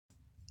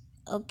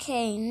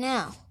Okay,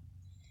 now,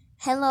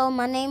 hello,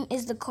 my name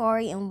is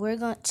Dakari,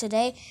 and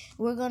today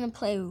we're gonna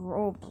play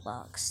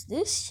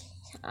Roblox.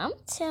 I'm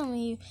telling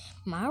you,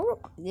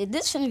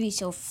 this is gonna be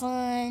so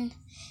fun.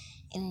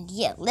 And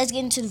yeah, let's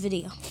get into the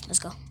video. Let's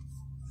go.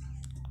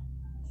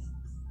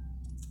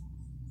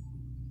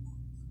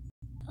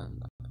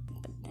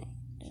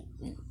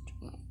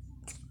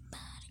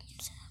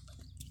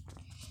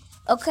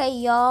 Okay,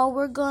 y'all,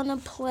 we're gonna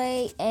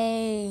play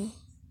a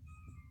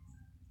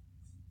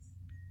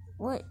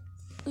what?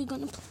 We're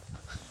gonna play.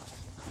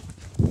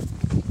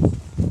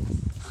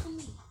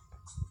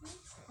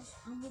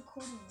 I'm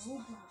recording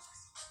Roblox.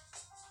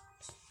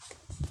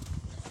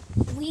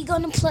 We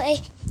gonna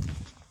play.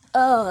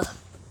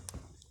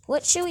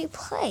 What should we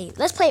play?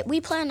 Let's play.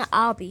 We play on the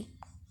obby.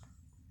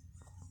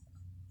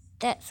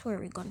 That's where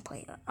we're gonna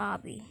play the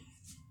obby.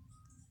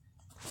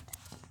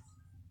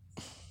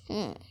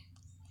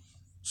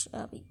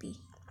 Shall we be?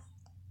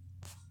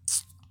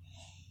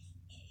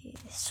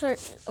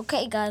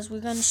 Okay, guys,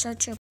 we're gonna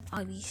search up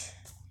obbies.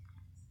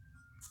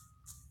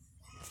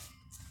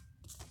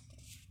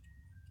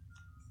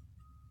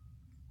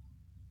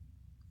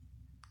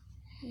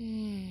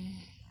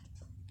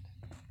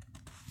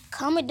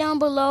 Comment down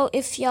below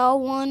if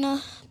y'all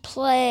wanna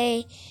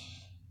play.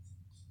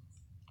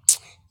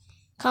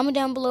 Comment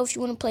down below if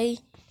you wanna play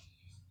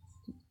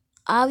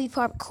obby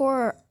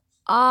parkour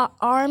or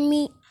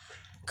army.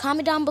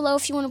 Comment down below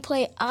if you wanna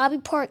play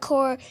obby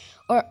parkour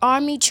or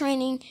army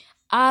training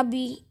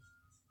obby.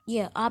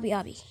 Yeah,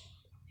 obby.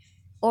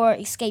 Or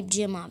escape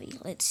gym obby.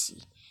 Let's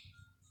see.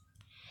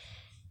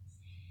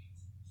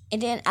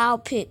 And then I'll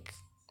pick.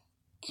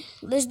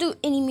 Let's do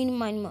any, meeny,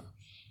 miny, mo.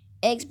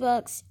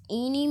 Xbox,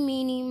 eeny,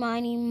 meeny,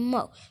 miny,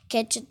 mo.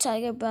 Catch a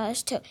tiger by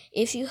his tail.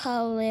 If you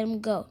holler, let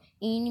him go.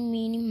 Eeny,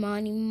 meeny,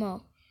 miny,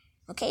 mo.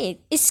 Okay,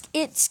 it's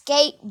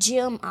escape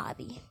gym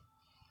obby.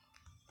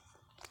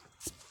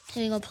 So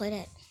we're gonna play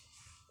that.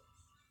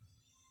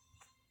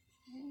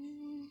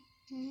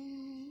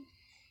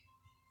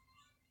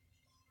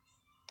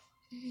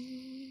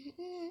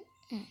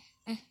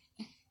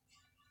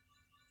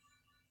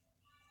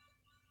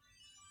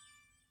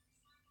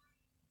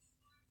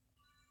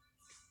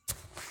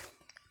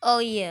 Oh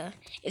yeah,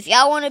 if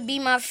y'all want to be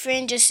my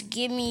friend, just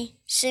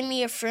send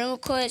me a friend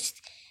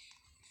request,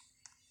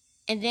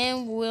 and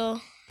then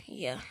we'll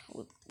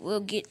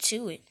get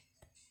to it.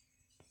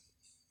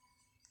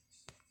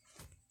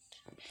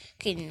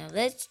 Okay, now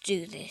let's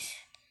do this.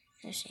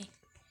 Let's see.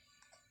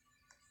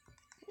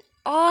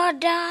 Oh, I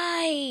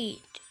died.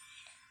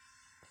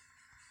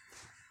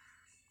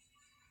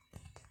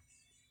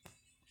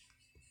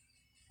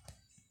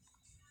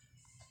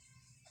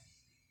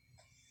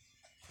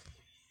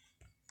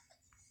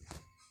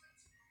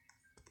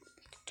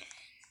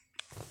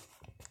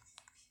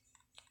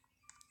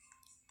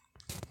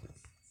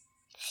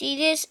 See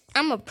this?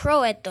 I'm a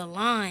pro at the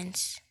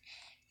lines,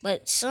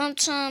 but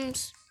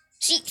sometimes,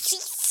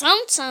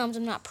 sometimes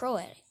I'm not pro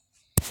at it.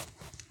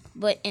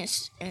 But and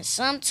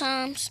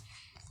sometimes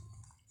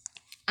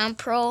I'm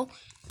pro.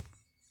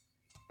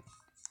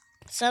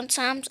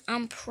 Sometimes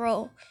I'm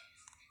pro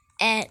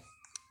at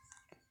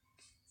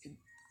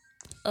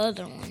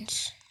other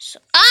ones. So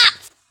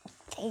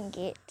dang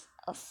it,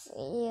 I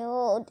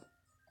failed.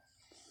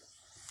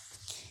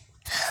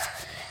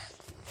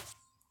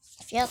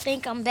 If y'all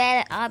think I'm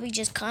bad at obby,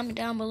 just comment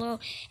down below.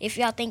 If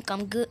y'all think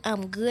I'm good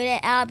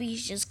at obby,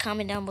 just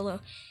comment down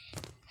below.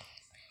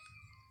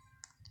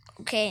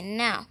 Okay,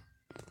 now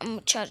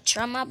I'm gonna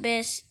try my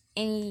best,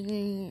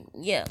 and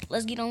yeah,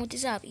 let's get on with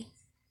this obby.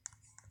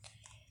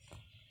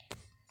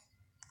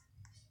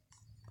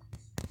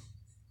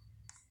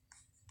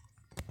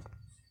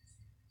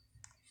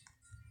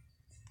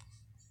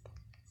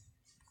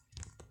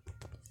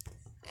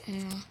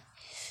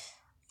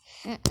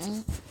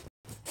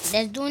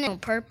 That's doing it on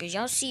purpose.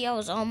 Y'all see, I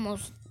was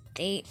almost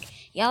there.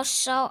 Y'all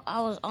saw I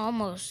was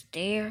almost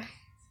there.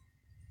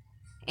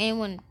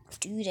 Anyone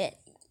do that?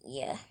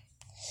 Yeah.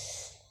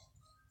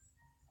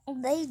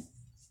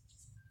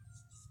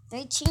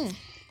 They cheating.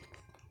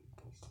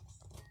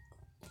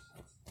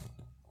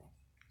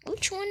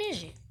 Which one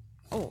is it?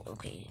 Oh,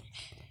 okay.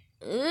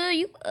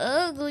 You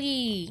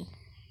ugly.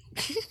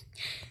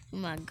 Oh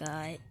my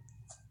god.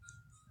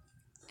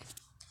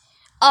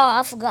 Oh,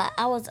 I forgot.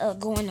 I was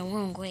going the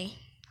wrong way.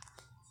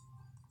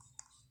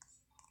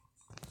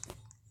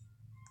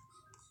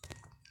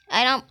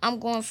 I'm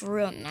going for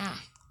real now.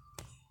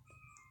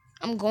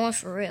 I'm going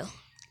for real.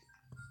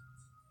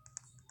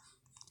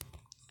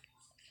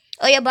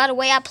 Oh yeah, by the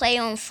way, I play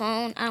on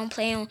phone. I don't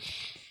play on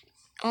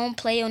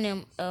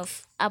them.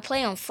 I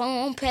play on phone.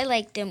 I don't play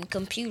like them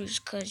computers,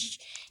 cause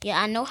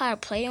yeah, I know how to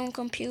play on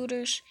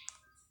computers,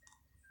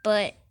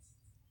 but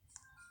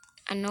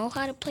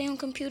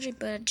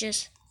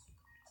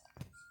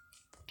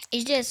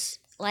it's just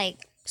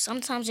like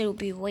sometimes it'll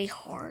be way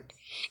hard,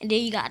 and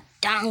then you gotta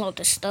download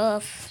the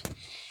stuff.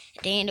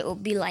 Then it will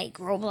be like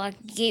Roblox,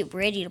 get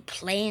ready to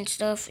play and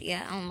stuff.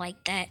 Yeah, I don't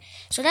like that.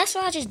 So that's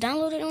why I just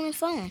downloaded it on the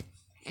phone,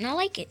 and I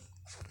like it.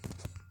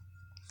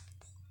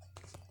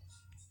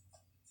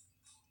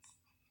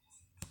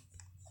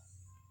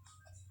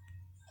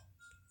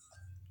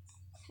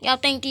 Y'all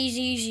think these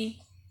easy?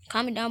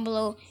 Comment down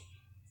below.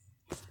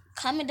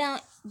 Comment down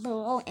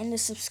below in the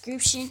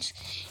subscriptions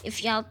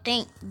if y'all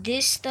think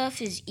this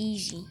stuff is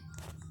easy.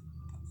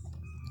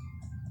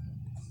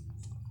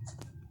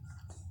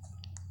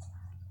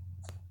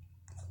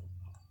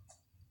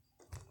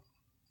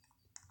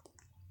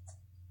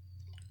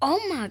 Oh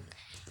my,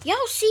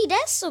 y'all see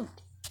that's a,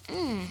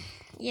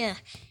 yeah.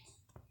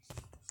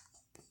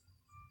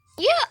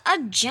 Yeah,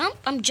 I'm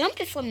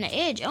jumping from the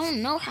edge. I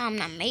don't know how I'm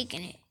not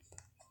making it.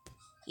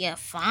 Yeah,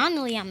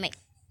 finally I make,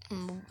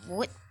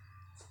 what?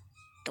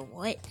 The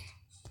what?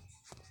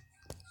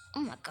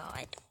 Oh my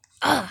god.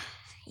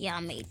 Yeah, I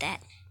made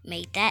that.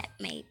 Made that,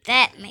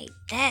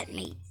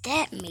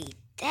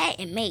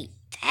 and made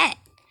that.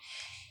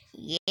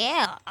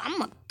 Yeah,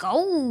 I'm a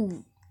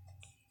gold.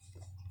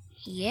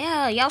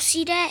 Yeah, y'all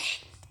see that?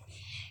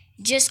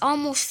 Just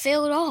almost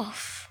fell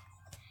off.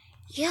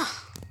 Yeah.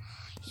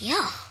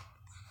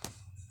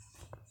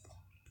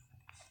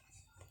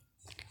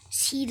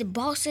 See the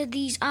boss of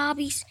these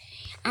obbies?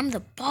 I'm the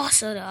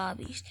boss of the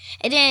obbies.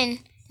 And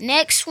then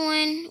next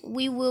one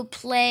we will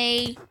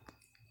play.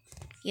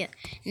 Yeah,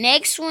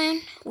 next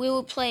one we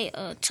will play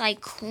a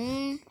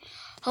Tycoon.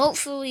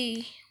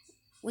 Hopefully,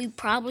 we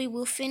probably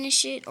will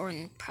finish it or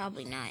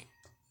probably not.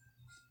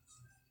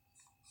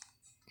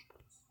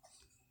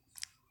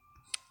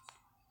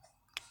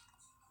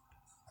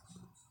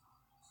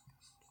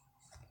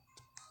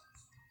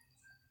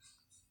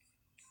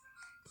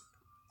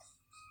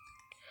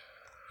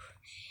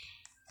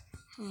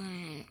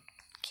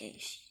 Okay.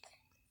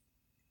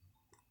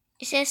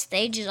 It says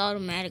stages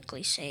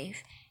automatically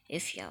save.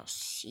 If y'all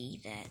see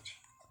that.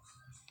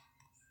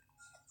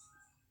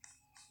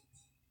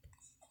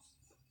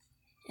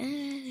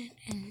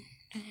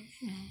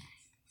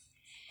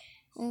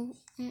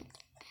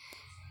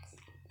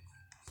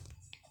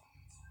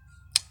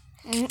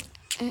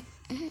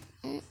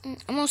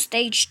 I'm on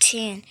stage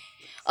 10.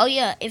 Oh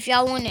yeah, if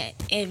y'all wanna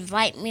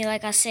invite me,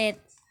 like I said,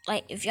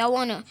 like if y'all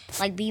wanna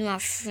like be my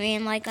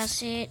friend, like I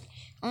said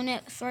on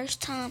that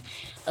first time,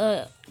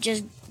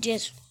 just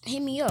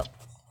hit me up,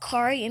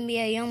 Kari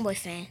NBA Youngboy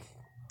fan.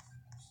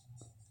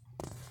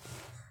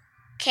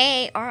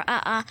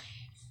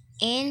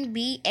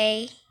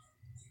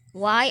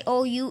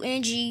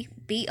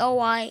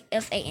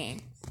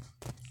 KRIINBAYOUNGBOYFAN.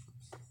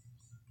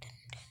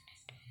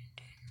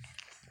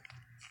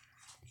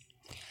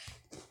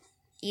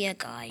 Yeah,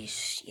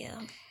 guys.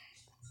 Yeah.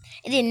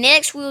 And then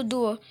next we'll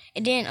do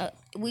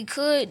we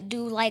could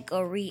do like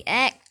a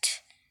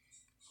react,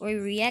 where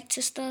we react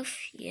to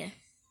stuff. Yeah,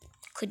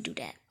 could do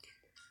that.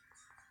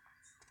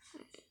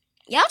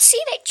 Y'all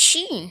see that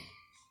cheating?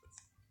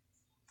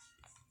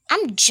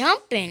 I'm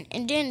jumping,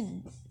 and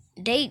then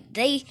they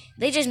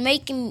just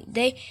making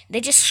they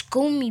just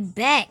school me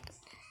back.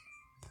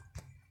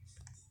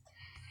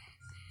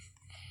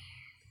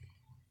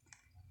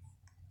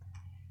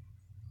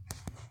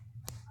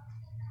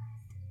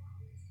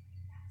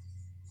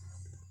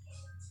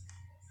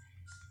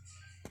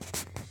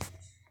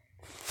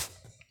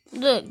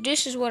 Look,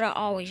 this is what I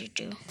always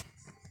do.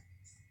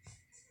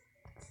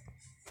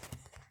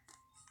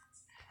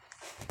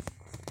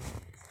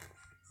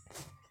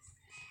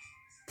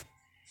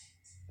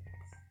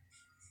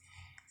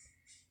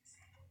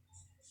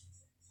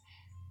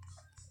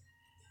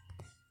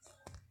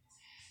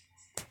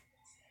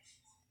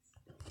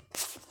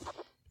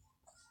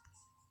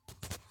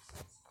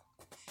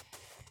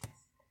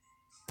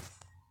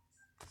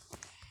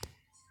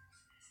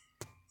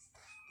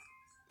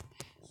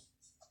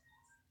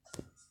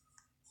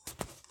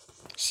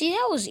 See,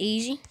 that was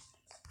easy.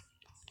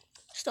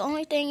 It's the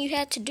only thing you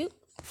had to do.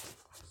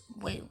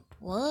 Wait,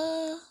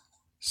 what?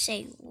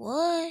 Say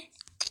what?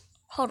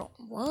 Hold on,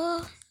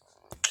 what?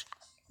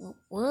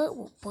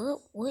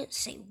 What?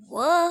 Say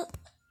what?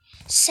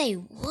 Say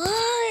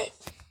what?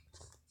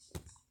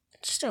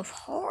 Stuff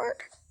hard?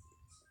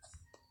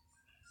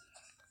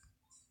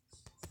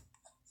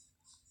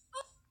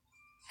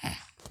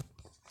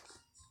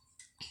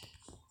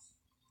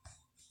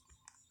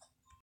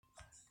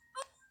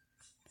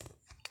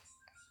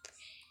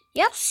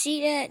 Y'all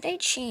see that? They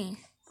cheating.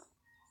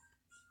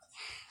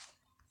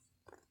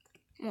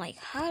 I'm like,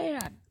 how did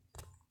I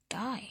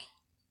die?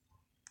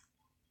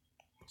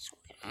 That's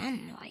what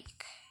I'm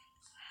like.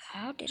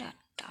 How did I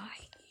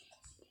die?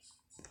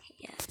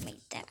 Yeah, I made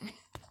that one.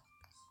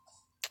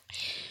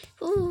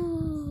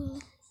 Ooh.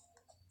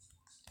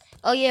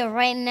 Oh yeah,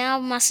 right now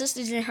my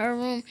sister's in her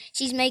room.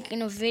 She's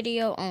making a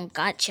video on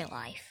Gacha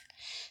Life.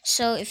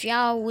 So if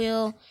y'all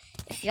will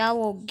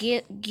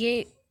get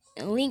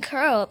link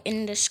her up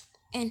in this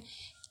and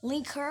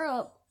link her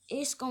up,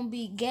 it's gonna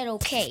be Ghetto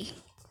K.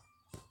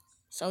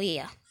 So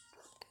yeah.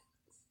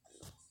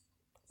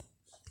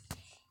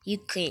 You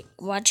could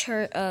watch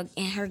her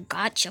in her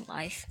Gacha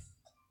Life.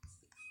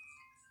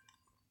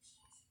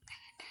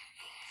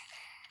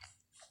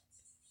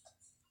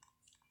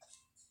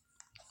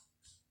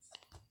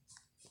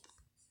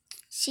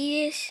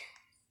 See this?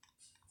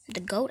 The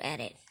goat at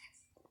it.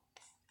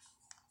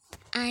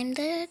 I'm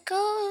the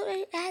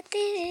goat at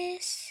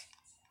this.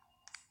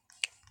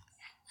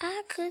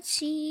 I could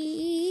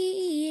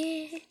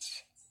see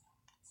it.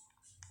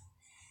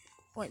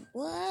 Wait,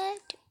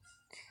 what?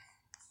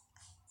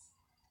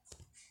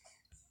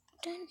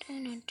 Dun,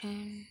 dun, dun,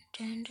 dun,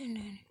 dun, dun,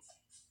 dun.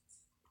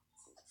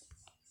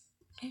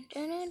 Dun,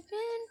 dun, dun,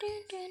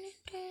 dun, dun,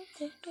 dun,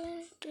 dun,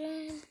 dun,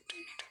 dun.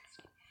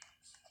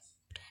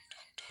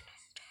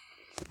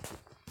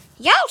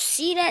 Y'all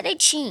see that? They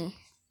cheating.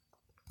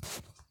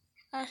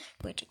 I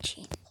swear to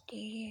cheat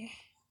there.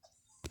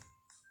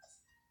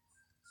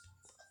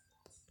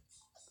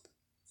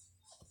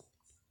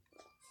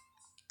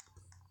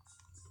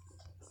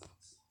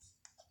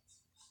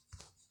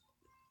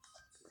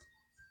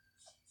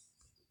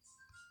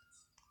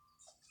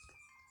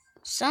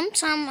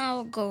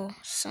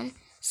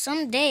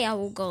 Someday I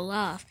will go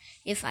live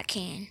if I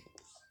can.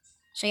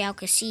 So y'all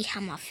can see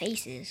how my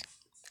face is.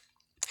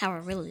 How I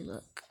really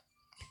look.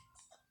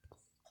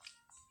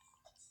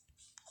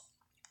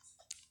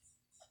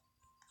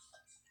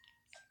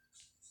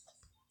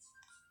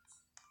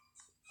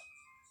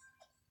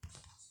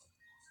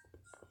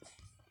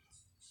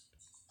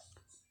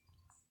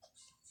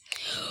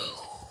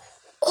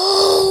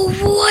 Oh,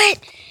 what?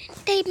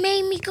 They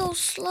made me go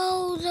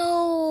slow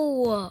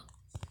though.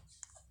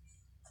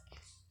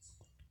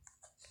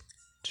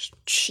 Just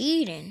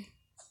cheating.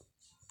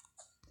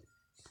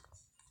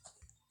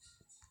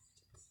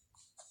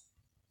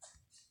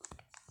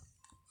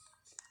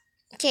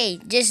 Okay,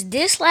 just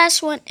this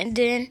last one, and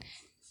then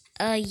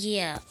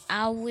yeah,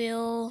 I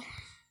will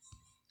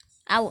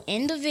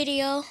end the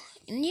video,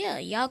 and yeah,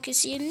 y'all can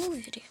see a new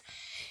video.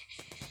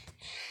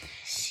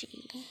 Let's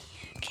see,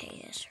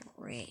 okay, that's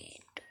red,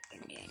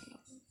 and then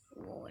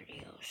what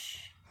else?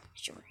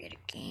 It's red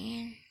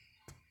again.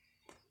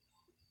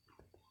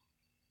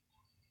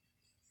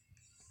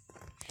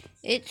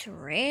 It's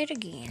red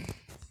again,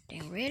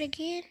 then red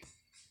again.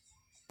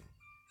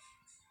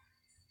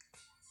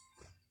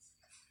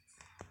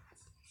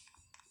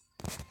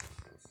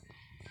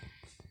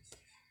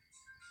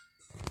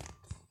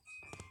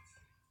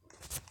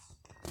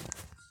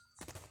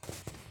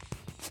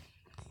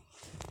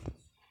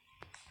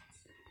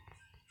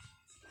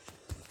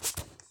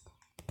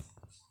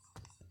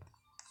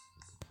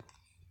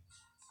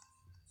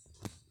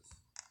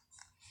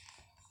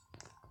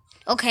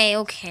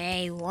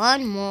 Okay,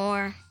 one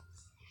more.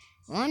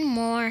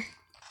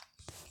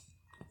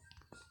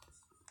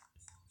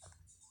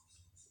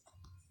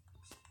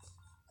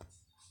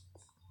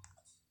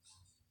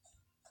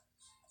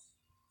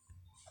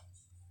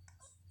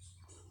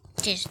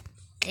 Just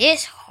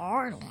this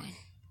hard one.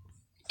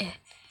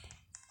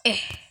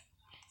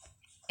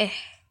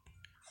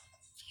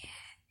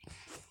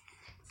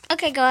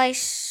 Okay, guys,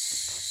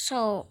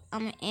 so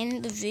I'm gonna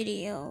end the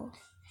video.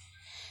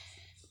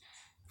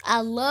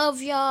 I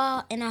love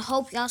y'all, and I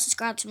hope y'all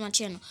subscribe to my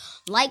channel.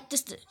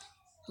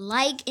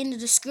 Like in the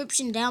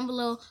description down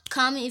below.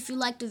 Comment if you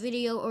liked the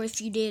video or if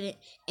you didn't,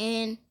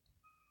 and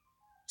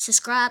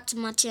subscribe to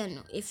my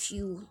channel if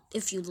you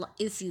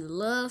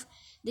love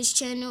this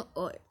channel,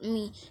 or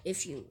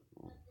if you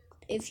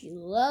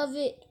love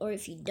it or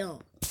if you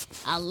don't.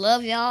 I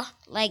love y'all.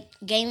 Like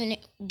gaming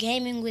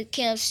with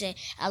Kev said,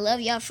 I love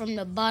y'all from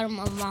the bottom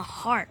of my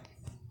heart.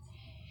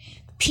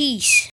 Peace.